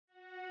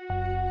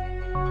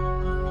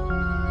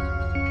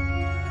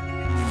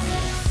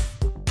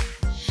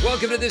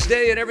Welcome to This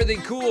Day and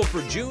Everything Cool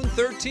for June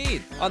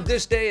 13th. On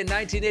this day in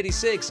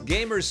 1986,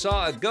 gamers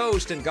saw a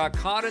ghost and got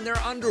caught in their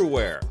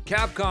underwear.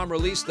 Capcom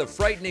released the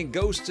frightening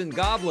Ghosts and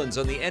Goblins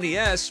on the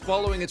NES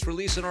following its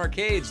release in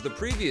arcades the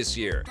previous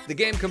year. The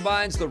game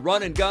combines the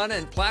run-and-gun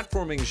and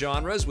platforming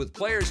genres, with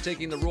players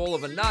taking the role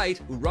of a knight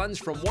who runs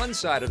from one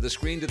side of the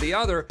screen to the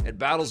other and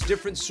battles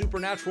different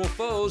supernatural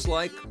foes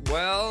like,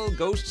 well,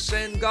 ghosts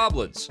and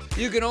goblins.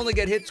 You can only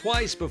get hit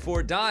twice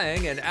before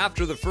dying, and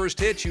after the first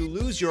hit, you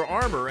lose your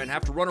armor and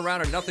have to run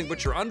around in nothing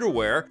but your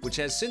underwear, which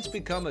has since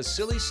become a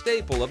silly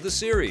staple of the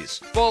series.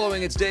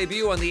 Following its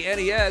debut on the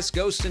NES,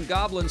 Ghosts and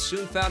Goblins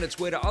soon found its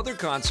way to other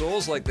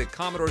consoles like the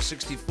Commodore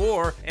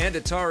 64 and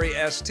Atari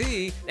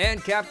ST,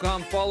 and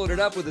Capcom followed it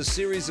up with a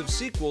series of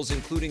sequels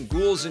including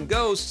Ghouls and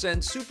Ghosts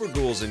and Super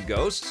Ghouls and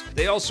Ghosts.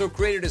 They also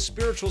created a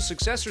spiritual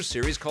successor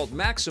series called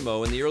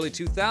Maximo in the early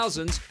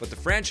 2000s, but the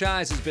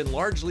franchise has been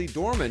largely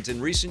dormant in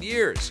recent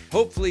years.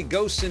 Hopefully,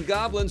 Ghosts and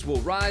Goblins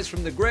will rise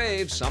from the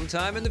grave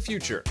sometime in the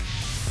future.